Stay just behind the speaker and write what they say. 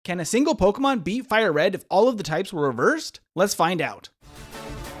Can a single Pokemon beat FireRed if all of the types were reversed? Let's find out.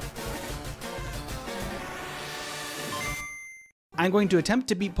 I'm going to attempt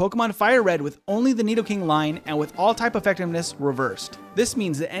to beat Pokemon FireRed with only the Nidoking line and with all type effectiveness reversed. This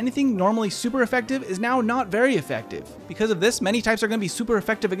means that anything normally super effective is now not very effective. Because of this, many types are going to be super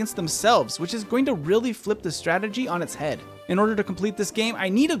effective against themselves, which is going to really flip the strategy on its head. In order to complete this game, I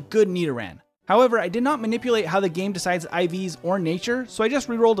need a good Nidoran. However, I did not manipulate how the game decides IVs or nature, so I just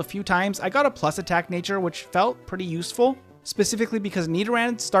rerolled a few times. I got a plus attack nature, which felt pretty useful, specifically because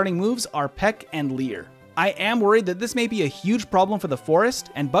Nidoran's starting moves are Peck and Leer. I am worried that this may be a huge problem for the forest,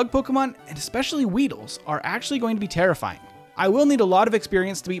 and bug Pokemon, and especially Weedles, are actually going to be terrifying. I will need a lot of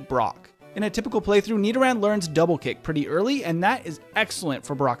experience to beat Brock. In a typical playthrough, Nidoran learns Double Kick pretty early, and that is excellent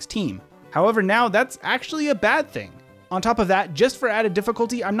for Brock's team. However, now that's actually a bad thing. On top of that, just for added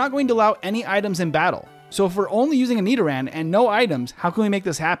difficulty, I'm not going to allow any items in battle. So if we're only using a Nidoran and no items, how can we make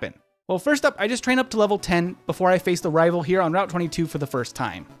this happen? Well, first up, I just train up to level 10 before I face the rival here on Route 22 for the first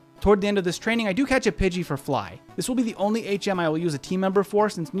time. Toward the end of this training, I do catch a Pidgey for Fly. This will be the only HM I will use a team member for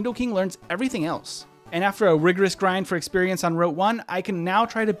since Nidoking learns everything else. And after a rigorous grind for experience on Route 1, I can now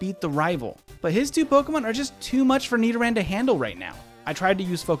try to beat the rival. But his two Pokemon are just too much for Nidoran to handle right now. I tried to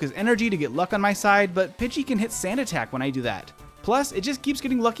use Focus Energy to get luck on my side, but Pidgey can hit Sand Attack when I do that. Plus, it just keeps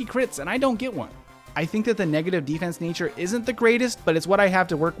getting lucky crits and I don't get one. I think that the negative defense nature isn't the greatest, but it's what I have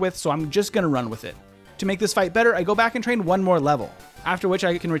to work with, so I'm just gonna run with it. To make this fight better, I go back and train one more level, after which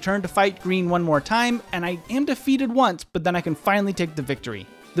I can return to fight Green one more time, and I am defeated once, but then I can finally take the victory.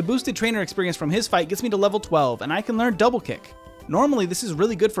 The boosted trainer experience from his fight gets me to level 12, and I can learn Double Kick. Normally this is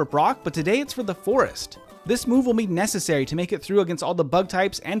really good for Brock, but today it's for the forest. This move will be necessary to make it through against all the bug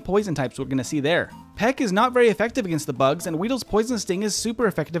types and poison types we're going to see there. Peck is not very effective against the bugs, and Weedle's Poison Sting is super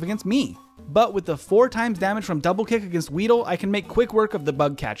effective against me. But with the 4 times damage from Double Kick against Weedle, I can make quick work of the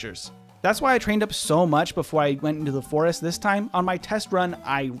bug catchers. That's why I trained up so much before I went into the forest this time. On my test run,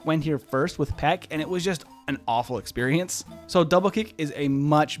 I went here first with Peck, and it was just an awful experience. So Double Kick is a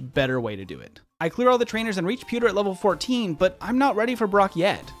much better way to do it. I clear all the trainers and reach Pewter at level 14, but I'm not ready for Brock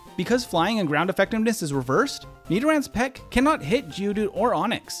yet. Because flying and ground effectiveness is reversed, Nidoran's Peck cannot hit Geodude or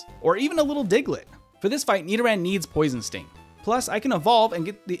Onix, or even a little Diglett. For this fight, Nidoran needs Poison Sting. Plus, I can evolve and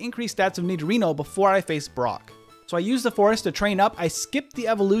get the increased stats of Nidorino before I face Brock. So I use the forest to train up. I skipped the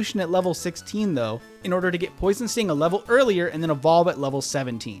evolution at level 16 though, in order to get Poison Sting a level earlier and then evolve at level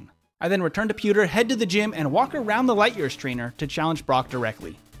 17. I then return to Pewter, head to the gym, and walk around the Light Years trainer to challenge Brock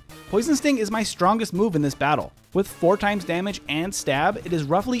directly. Poison Sting is my strongest move in this battle. With 4 times damage and stab, it is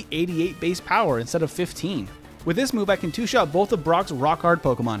roughly 88 base power instead of 15. With this move, I can 2-shot both of Brock's rock-hard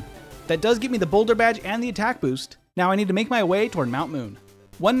Pokemon. That does give me the Boulder Badge and the attack boost. Now I need to make my way toward Mount Moon.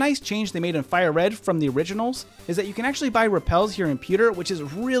 One nice change they made in FireRed from the originals is that you can actually buy repels here in Pewter, which is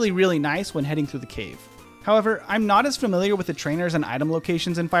really nice when heading through the cave. However, I'm not as familiar with the trainers and item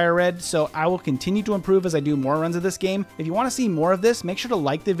locations in FireRed, so I will continue to improve as I do more runs of this game. If you want to see more of this, make sure to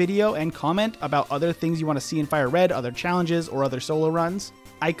like the video and comment about other things you want to see in FireRed, other challenges, or other solo runs.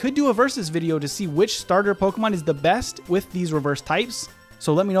 I could do a versus video to see which starter Pokemon is the best with these reverse types,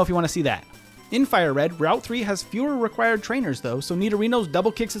 so let me know if you want to see that. In FireRed, Route 3 has fewer required trainers though, so Nidorino's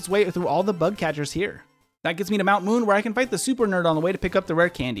Double Kicks its way through all the bug catchers here. That gets me to Mount Moon, where I can fight the Super Nerd on the way to pick up the rare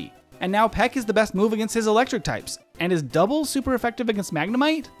candy. And now Peck is the best move against his electric types, and is Double super effective against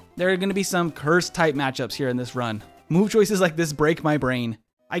Magnemite? There are going to be some cursed type matchups here in this run. Move choices like this break my brain.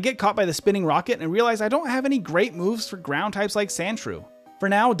 I get caught by the spinning rocket and realize I don't have any great moves for ground types like Sandshrew. For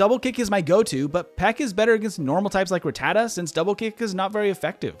now, Double Kick is my go-to, but Peck is better against normal types like Rattata since Double Kick is not very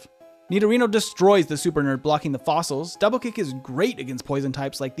effective. Nidorino destroys the Super Nerd blocking the fossils. Double Kick is great against poison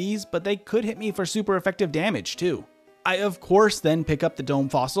types like these, but they could hit me for super effective damage too. I of course then pick up the Dome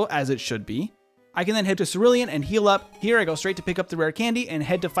Fossil, as it should be. I can then head to Cerulean and heal up. Here I go straight to pick up the rare candy and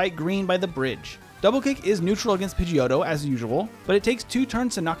head to fight Green by the bridge. Double Kick is neutral against Pidgeotto as usual, but it takes 2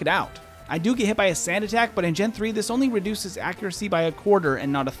 turns to knock it out. I do get hit by a Sand Attack, but in Gen 3 this only reduces accuracy by 1/4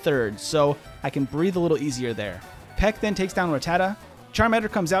 and not 1/3, so I can breathe a little easier there. Peck then takes down Rattata.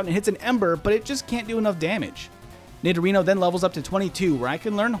 Charmander comes out and hits an Ember, but it just can't do enough damage. Nidorino then levels up to 22, where I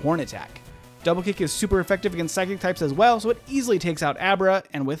can learn Horn Attack. Double Kick is super effective against Psychic types as well, so it easily takes out Abra,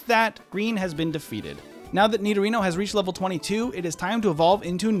 and with that, Green has been defeated. Now that Nidorino has reached level 22, it is time to evolve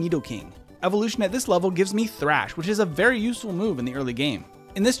into Nidoking. Evolution at this level gives me Thrash, which is a very useful move in the early game.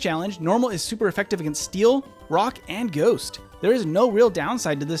 In this challenge, Normal is super effective against Steel, Rock, and Ghost. There is no real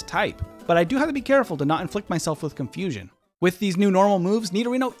downside to this type, but I do have to be careful to not inflict myself with confusion. With these new normal moves,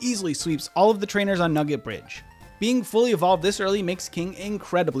 Nidorino easily sweeps all of the trainers on Nugget Bridge. Being fully evolved this early makes King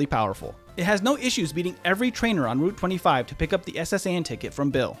incredibly powerful. It has no issues beating every trainer on Route 25 to pick up the SSAN ticket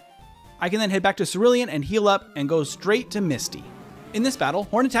from Bill. I can then head back to Cerulean and heal up and go straight to Misty. In this battle,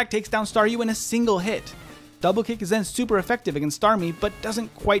 Horn Attack takes down Staryu in a single hit. Double Kick is then super effective against Starmie, but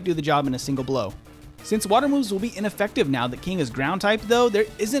doesn't quite do the job in a single blow. Since water moves will be ineffective now that King is ground typed though, there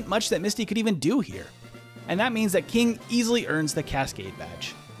isn't much that Misty could even do here. And that means that King easily earns the Cascade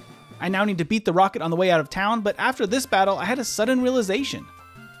badge. I now need to beat the Rocket on the way out of town, but after this battle I had a sudden realization.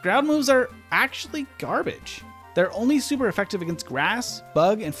 Ground moves are actually garbage. They're only super effective against Grass,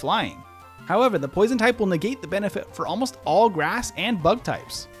 Bug, and Flying. However, the Poison type will negate the benefit for almost all Grass and Bug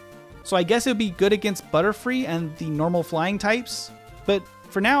types. So I guess it would be good against Butterfree and the normal Flying types, but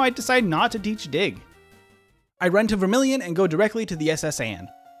for now I decide not to teach Dig. I run to Vermilion and go directly to the SSAN.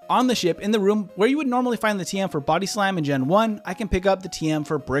 On the ship, in the room where you would normally find the TM for Body Slam in Gen 1, I can pick up the TM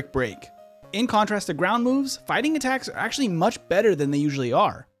for Brick Break. In contrast to ground moves, fighting attacks are actually much better than they usually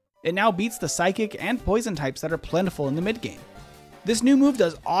are. It now beats the Psychic and Poison types that are plentiful in the mid game. This new move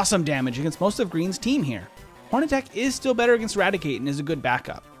does awesome damage against most of Green's team here. Horn Attack is still better against Raticate and is a good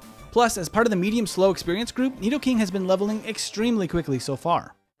backup. Plus, as part of the medium slow experience group, Nidoking has been leveling extremely quickly so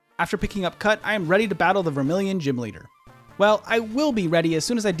far. After picking up Cut, I am ready to battle the Vermilion Gym Leader. Well, I will be ready as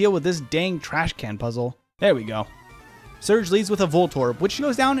soon as I deal with this dang trash can puzzle. There we go. Surge leads with a Voltorb, which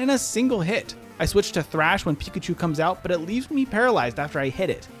goes down in a single hit. I switch to Thrash when Pikachu comes out, but it leaves me paralyzed after I hit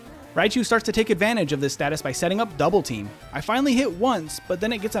it. Raichu starts to take advantage of this status by setting up Double Team. I finally hit once, but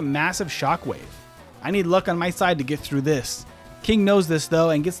then it gets a massive Shockwave. I need luck on my side to get through this. King knows this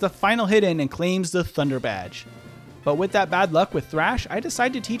though and gets the final hit in and claims the Thunder Badge. But with that bad luck with Thrash, I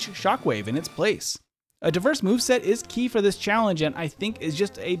decide to teach Shockwave in its place. A diverse moveset is key for this challenge and I think is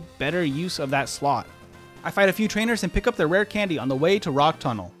just a better use of that slot. I fight a few trainers and pick up their rare candy on the way to Rock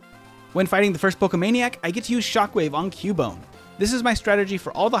Tunnel. When fighting the first Pokemaniac, I get to use Shockwave on Cubone. This is my strategy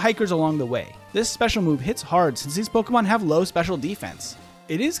for all the hikers along the way. This special move hits hard since these Pokemon have low special defense.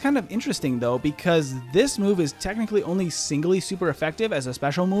 It is kind of interesting though because this move is technically only singly super effective as a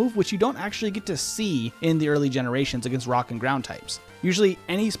special move, which you don't actually get to see in the early generations against rock and ground types. Usually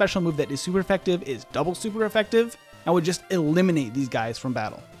any special move that is super effective is double super effective and would just eliminate these guys from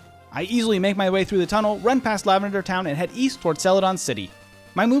battle. I easily make my way through the tunnel, run past Lavender Town and head east towards Celadon City.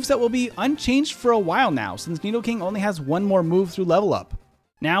 My moveset will be unchanged for a while now since Nidoking only has one more move through level up.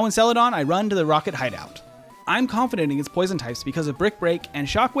 Now in Celadon, I run to the Rocket Hideout. I'm confident against Poison types because of Brick Break, and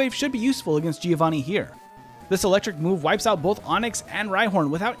Shockwave should be useful against Giovanni here. This electric move wipes out both Onix and Rhyhorn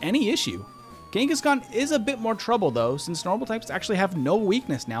without any issue. Kangaskhan is a bit more trouble though, since normal types actually have no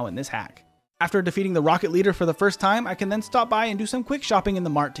weakness now in this hack. After defeating the Rocket Leader for the first time, I can then stop by and do some quick shopping in the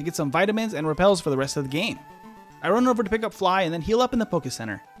mart to get some vitamins and repels for the rest of the game. I run over to pick up Fly and then heal up in the Poke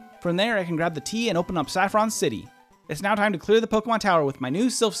Center. From there, I can grab the tea and open up Saffron City. It's now time to clear the Pokemon Tower with my new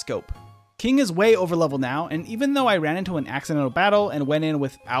Sylph Scope. King is way over leveled now, and even though I ran into an accidental battle and went in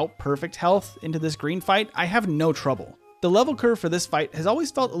without perfect health into this green fight, I have no trouble. The level curve for this fight has always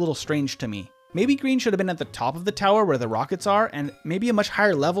felt a little strange to me. Maybe green should have been at the top of the tower where the rockets are, and maybe a much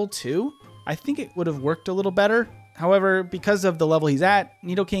higher level too? I think it would have worked a little better. However, because of the level he's at,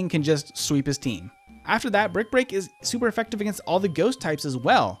 Nidoking can just sweep his team. After that, Brick Break is super effective against all the ghost types as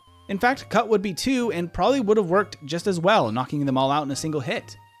well. In fact, Cut would be too, and probably would have worked just as well, knocking them all out in a single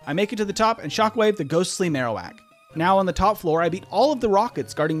hit. I make it to the top and Shockwave the ghostly Marowak. Now on the top floor, I beat all of the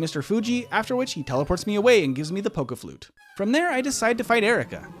rockets guarding Mr. Fuji, after which he teleports me away and gives me the Poke Flute. From there, I decide to fight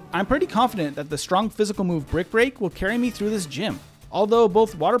Erica. I'm pretty confident that the strong physical move Brick Break will carry me through this gym, although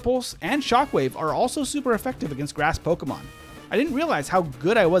both Water Pulse and Shockwave are also super effective against grass Pokemon. I didn't realize how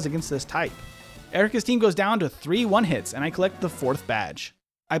good I was against this type. Erica's team goes down to 3 one-hits and I collect the 4th badge.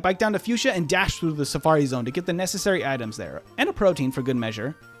 I bike down to Fuchsia and dash through the Safari Zone to get the necessary items there, and a protein for good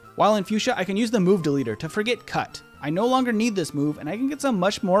measure. While in Fuchsia, I can use the move deleter to forget Cut. I no longer need this move and I can get some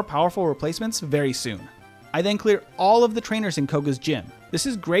much more powerful replacements very soon. I then clear all of the trainers in Koga's gym. This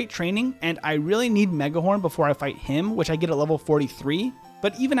is great training and I really need Megahorn before I fight him, which I get at level 43,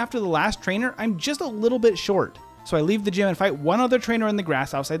 but even after the last trainer, I'm just a little bit short. So I leave the gym and fight one other trainer in the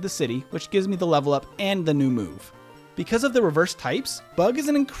grass outside the city, which gives me the level up and the new move. Because of the reverse types, Bug is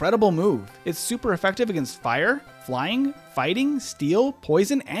an incredible move. It's super effective against Fire, Flying, Fighting, Steel,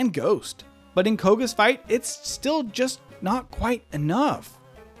 Poison, and Ghost. But in Koga's fight, it's still just not quite enough.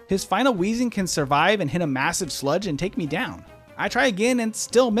 His final Wheezing can survive and hit a massive sludge and take me down. I try again and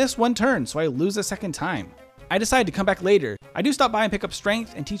still miss one turn, so I lose a second time. I decide to come back later. I do stop by and pick up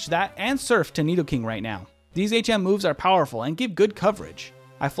Strength and teach that and Surf to Nidoking right now. These HM moves are powerful and give good coverage.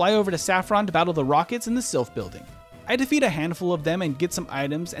 I fly over to Saffron to battle the Rockets in the Sylph building. I defeat a handful of them and get some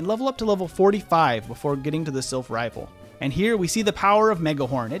items and level up to level 45 before getting to the Sylph rival. And here we see the power of Mega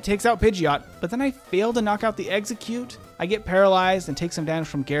Horn. It takes out Pidgeot, but then I fail to knock out the Execute. I get paralyzed and take some damage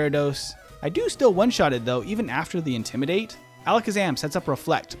from Gyarados. I do still one-shot it though, even after the Intimidate. Alakazam sets up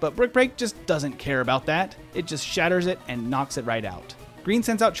Reflect, but Brick Break just doesn't care about that. It just shatters it and knocks it right out. Green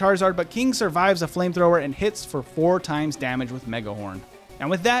sends out Charizard, but King survives a Flamethrower and hits for 4 times damage with Mega Horn. And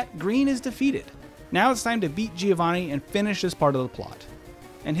with that, Green is defeated. Now it's time to beat Giovanni and finish this part of the plot.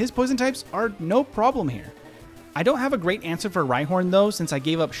 And his poison types are no problem here. I don't have a great answer for Rhyhorn though, since I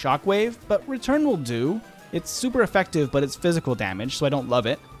gave up Shockwave, but Return will do. It's super effective, but it's physical damage, so I don't love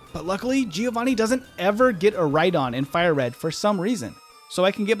it. But luckily, Giovanni doesn't ever get a Rhydon in FireRed for some reason, so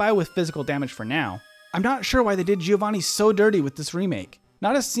I can get by with physical damage for now. I'm not sure why they did Giovanni so dirty with this remake.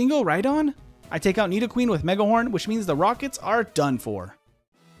 Not a single Rhydon? I take out Nidoking with Mega Horn, which means the Rockets are done for.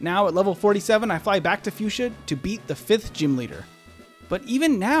 Now at level 47, I fly back to Fuchsia to beat the 5th Gym Leader. But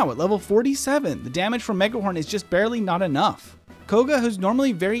even now, at level 47, the damage from Mega Horn is just barely not enough. Koga, who's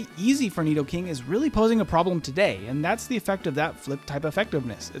normally very easy for Nidoking, is really posing a problem today, and that's the effect of that flip type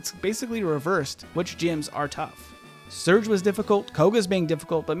effectiveness. It's basically reversed which gyms are tough. Surge was difficult, Koga's being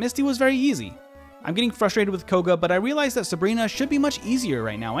difficult, but Misty was very easy. I'm getting frustrated with Koga, but I realize that Sabrina should be much easier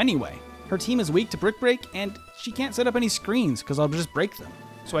right now anyway. Her team is weak to Brick Break, and she can't set up any screens because I'll just break them.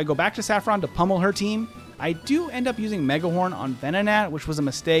 So I go back to Saffron to pummel her team. I do end up using Mega Horn on Venonat, which was a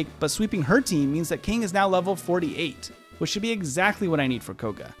mistake, but sweeping her team means that King is now level 48. Which should be exactly what I need for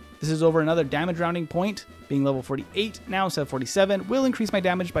Koga. This is over another damage rounding point. Being level 48 now instead of 47 will increase my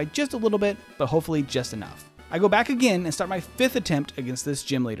damage by just a little bit, but hopefully just enough. I go back again and start my 5th attempt against this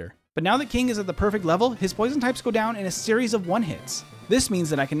gym leader. But now that King is at the perfect level, his poison types go down in a series of one-hits. This means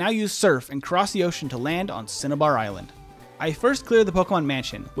that I can now use Surf and cross the ocean to land on Cinnabar Island. I first clear the Pokemon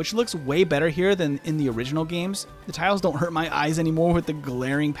Mansion, which looks way better here than in the original games. The tiles don't hurt my eyes anymore with the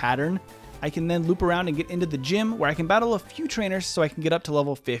glaring pattern. I can then loop around and get into the gym where I can battle a few trainers so I can get up to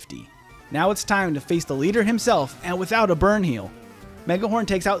level 50. Now it's time to face the leader himself and without a burn heal. Mega Horn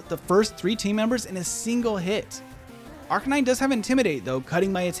takes out the first 3 team members in a single hit. Arcanine does have Intimidate though,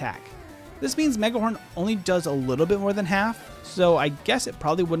 cutting my attack. This means Mega Horn only does a little bit more than half, so I guess it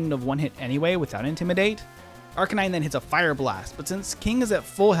probably wouldn't have one hit anyway without Intimidate. Arcanine then hits a Fire Blast, but since King is at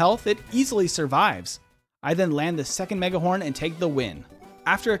full health, it easily survives. I then land the second Mega Horn and take the win.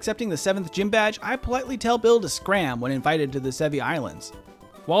 After accepting the 7th gym badge, I politely tell Bill to scram when invited to the Sevi Islands.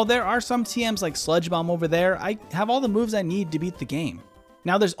 While there are some TMs like Sludge Bomb over there, I have all the moves I need to beat the game.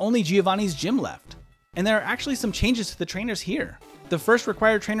 Now there's only Giovanni's gym left. And there are actually some changes to the trainers here. The first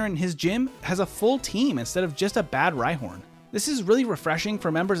required trainer in his gym has a full team instead of just a bad Rhyhorn. This is really refreshing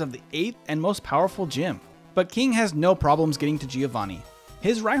for members of the 8th and most powerful gym. But King has no problems getting to Giovanni.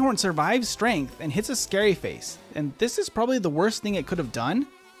 His Rhyhorn survives strength and hits a Scary Face, and this is probably the worst thing it could have done,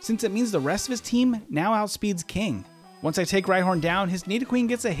 since it means the rest of his team now outspeeds King. Once I take Rhyhorn down, his Nidoqueen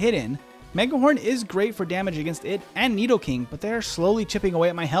gets a hit in. Mega Horn is great for damage against it and Nidoking, but they are slowly chipping away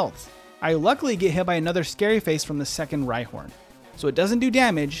at my health. I luckily get hit by another Scary Face from the second Rhyhorn, so it doesn't do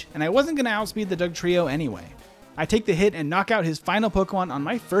damage, and I wasn't going to outspeed the Dugtrio anyway. I take the hit and knock out his final Pokemon on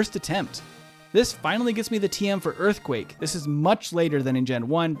my first attempt. This finally gets me the TM for Earthquake. This is much later than in Gen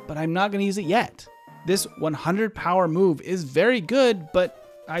 1, but I'm not going to use it yet. This 100 power move is very good,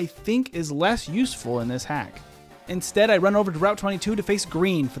 but I think is less useful in this hack. Instead, I run over to Route 22 to face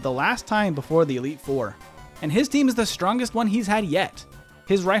Green for the last time before the Elite Four. And his team is the strongest one he's had yet.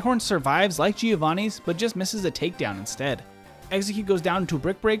 His Rhyhorn survives like Giovanni's, but just misses a takedown instead. Execute goes down to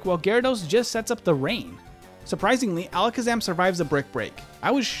Brick Break while Gyarados just sets up the Rain. Surprisingly, Alakazam survives a Brick Break.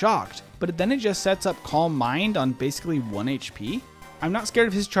 I was shocked, but then it just sets up Calm Mind on basically 1 HP. I'm not scared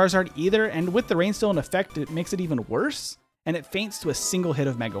of his Charizard either, and with the Rain still in effect, it makes it even worse, and it faints to a single hit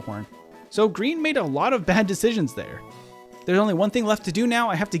of Mega Horn. So Green made a lot of bad decisions there. There's only one thing left to do now.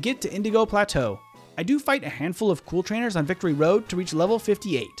 I have to get to Indigo Plateau. I do fight a handful of cool trainers on Victory Road to reach level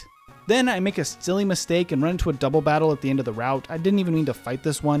 58. Then I make a silly mistake and run into a double battle at the end of the route. I didn't even mean to fight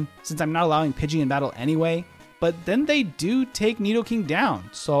this one, since I'm not allowing Pidgey in battle anyway. But then they do take Nidoking down,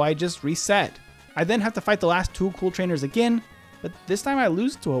 so I just reset. I then have to fight the last 2 cool trainers again, but this time I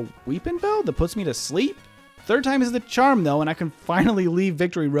lose to a Weepinbell that puts me to sleep. Third time is the charm though, and I can finally leave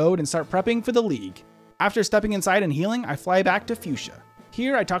Victory Road and start prepping for the League. After stepping inside and healing, I fly back to Fuchsia.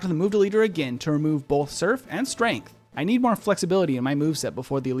 Here I talk to the move deleter again to remove both Surf and Strength. I need more flexibility in my moveset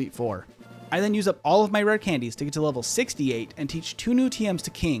before the Elite Four. I then use up all of my rare candies to get to level 68 and teach 2 new TMs to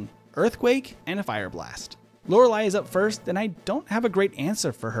King, Earthquake and a Fire Blast. Lorelei is up first, and I don't have a great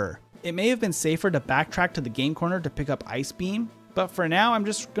answer for her. It may have been safer to backtrack to the game corner to pick up Ice Beam, But for now, I'm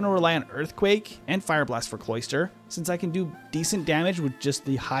just going to rely on Earthquake and Fire Blast for Cloyster, since I can do decent damage with just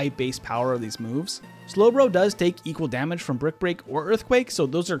the high base power of these moves. Slowbro does take equal damage from Brick Break or Earthquake, so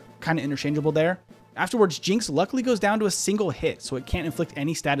those are kind of interchangeable there. Afterwards, Jinx luckily goes down to a single hit, so it can't inflict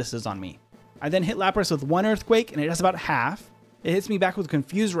any statuses on me. I then hit Lapras with one Earthquake, and it does about half. It hits me back with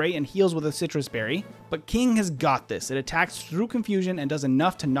Confuse Ray and heals with a Citrus Berry, but King has got this. It attacks through confusion and does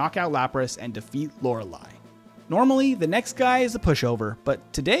enough to knock out Lapras and defeat Lorelei. Normally, the next guy is a pushover,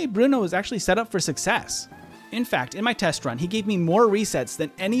 but today Bruno is actually set up for success. In fact, in my test run, he gave me more resets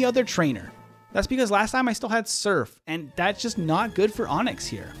than any other trainer. That's because last time I still had Surf, and that's just not good for Onix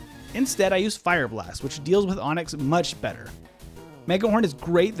here. Instead, I use Fire Blast, which deals with Onix much better. Mega Horn is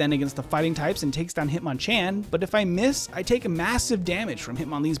great then against the fighting types and takes down Hitmonchan, but if I miss, I take massive damage from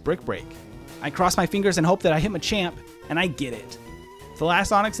Hitmonlee's Brick Break. I cross my fingers and hope that I hit Machamp, and I get it. The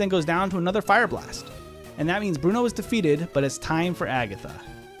last Onix then goes down to another Fire Blast. And that means Bruno is defeated, but it's time for Agatha.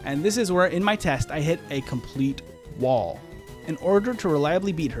 And this is where, in my test, I hit a complete wall. In order to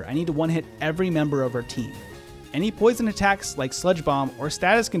reliably beat her, I need to one-hit every member of her team. Any poison attacks like Sludge Bomb or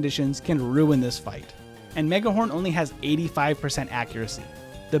status conditions can ruin this fight. And Mega Horn only has 85% accuracy.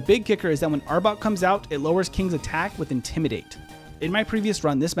 The big kicker is that when Arbok comes out, it lowers King's attack with Intimidate. In my previous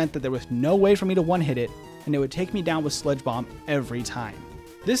run, this meant that there was no way for me to one-hit it, and it would take me down with Sludge Bomb every time.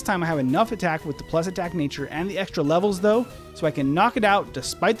 This time I have enough attack with the plus attack nature and the extra levels though, so I can knock it out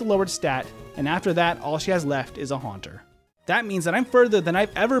despite the lowered stat, and after that all she has left is a Haunter. That means that I'm further than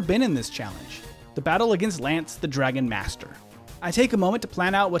I've ever been in this challenge. The battle against Lance, the Dragon Master. I take a moment to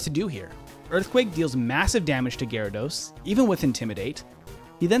plan out what to do here. Earthquake deals massive damage to Gyarados, even with Intimidate.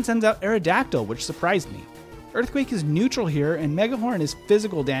 He then sends out Aerodactyl, which surprised me. Earthquake is neutral here, and Mega Horn is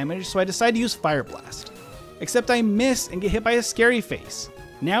physical damage, so I decide to use Fire Blast. Except I miss and get hit by a Scary Face.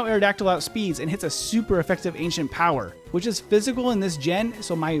 Now Aerodactyl outspeeds and hits a super effective Ancient Power, which is physical in this gen,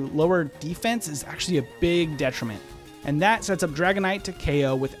 so my lower defense is actually a big detriment. And that sets up Dragonite to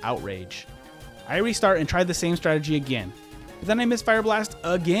KO with Outrage. I restart and try the same strategy again, but then I miss Fire Blast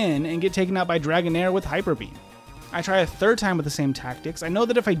again and get taken out by Dragonair with Hyper Beam. I try a third time with the same tactics. I know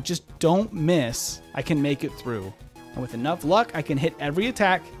that if I just don't miss, I can make it through. And with enough luck, I can hit every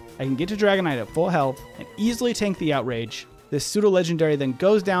attack, I can get to Dragonite at full health, and easily tank the Outrage. This pseudo-legendary then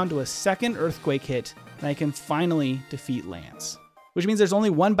goes down to a second Earthquake hit, and I can finally defeat Lance. Which means there's only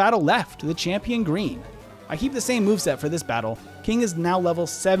one battle left, the Champion Green. I keep the same moveset for this battle. King is now level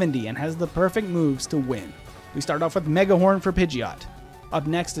 70 and has the perfect moves to win. We start off with Mega Horn for Pidgeot. Up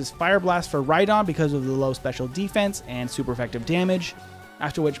next is Fire Blast for Rhydon because of the low special defense and super effective damage,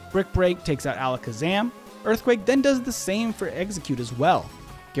 after which Brick Break takes out Alakazam. Earthquake then does the same for Execute as well.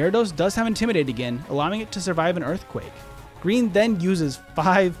 Gyarados does have Intimidate again, allowing it to survive an Earthquake. Green then uses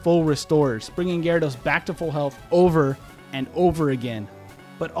 5 full restores, bringing Gyarados back to full health over and over again.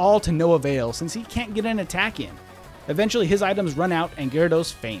 But all to no avail since he can't get an attack in. Eventually his items run out and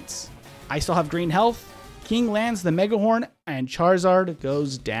Gyarados faints. I still have green health, King lands the Mega Horn, and Charizard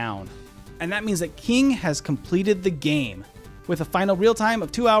goes down. And that means that King has completed the game, with a final real time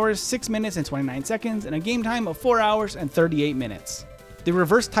of 2 hours, 6 minutes, and 29 seconds, and a game time of 4 hours and 38 minutes. The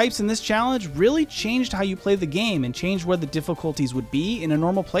reverse types in this challenge really changed how you play the game and changed where the difficulties would be in a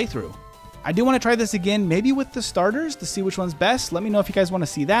normal playthrough. I do want to try this again, maybe with the starters to see which one's best. Let me know if you guys want to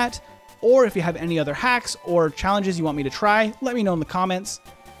see that, or if you have any other hacks or challenges you want me to try, let me know in the comments.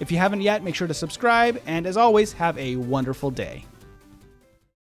 If you haven't yet, make sure to subscribe, and as always, have a wonderful day.